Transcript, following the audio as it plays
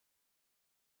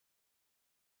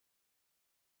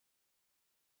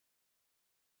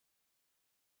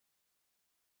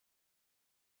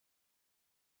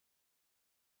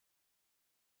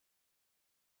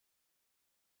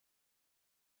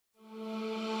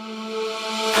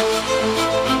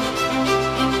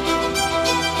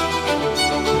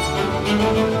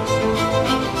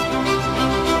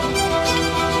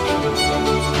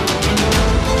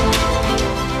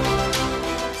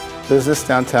Business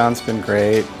downtown's been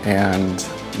great, and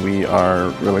we are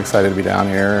really excited to be down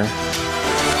here.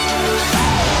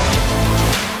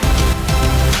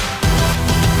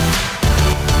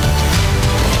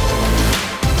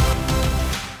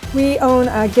 We own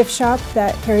a gift shop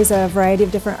that carries a variety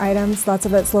of different items. Lots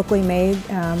of it's locally made,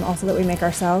 also that we make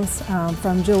ourselves,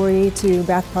 from jewelry to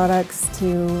bath products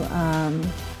to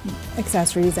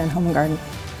accessories and home and garden.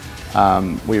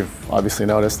 We've obviously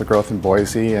noticed the growth in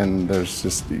Boise, and it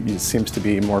seems to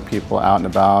be more people out and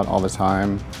about all the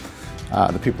time.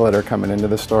 The people that are coming into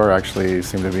the store actually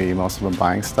seem to be most of them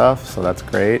buying stuff, so that's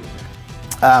great.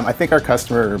 I think our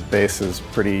customer base is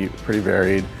pretty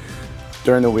varied.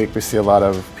 During the week we see a lot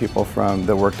of people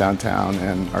that work downtown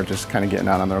and are just kind of getting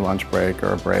out on their lunch break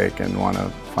or a break and want to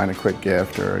find a quick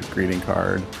gift or a greeting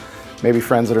card. Maybe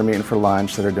friends that are meeting for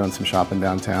lunch that are doing some shopping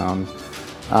downtown.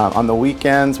 On the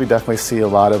weekends, we definitely see a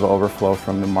lot of overflow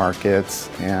from the markets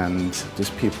and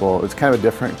just people. It's kind of a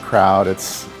different crowd.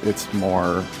 It's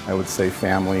more, I would say,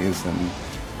 families and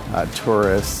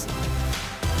tourists.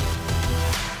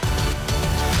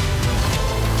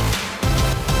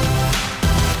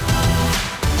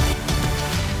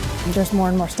 There's more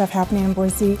and more stuff happening in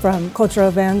Boise, from cultural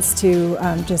events to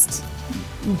just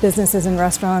businesses and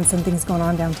restaurants and things going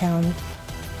on downtown.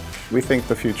 We think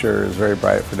the future is very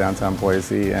bright for downtown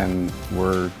Boise, and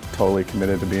we're totally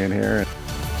committed to being here.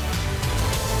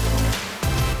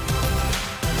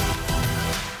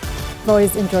 I've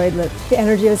always enjoyed the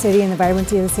energy of the city and the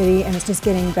vibrancy of the city, and it's just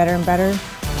getting better and better.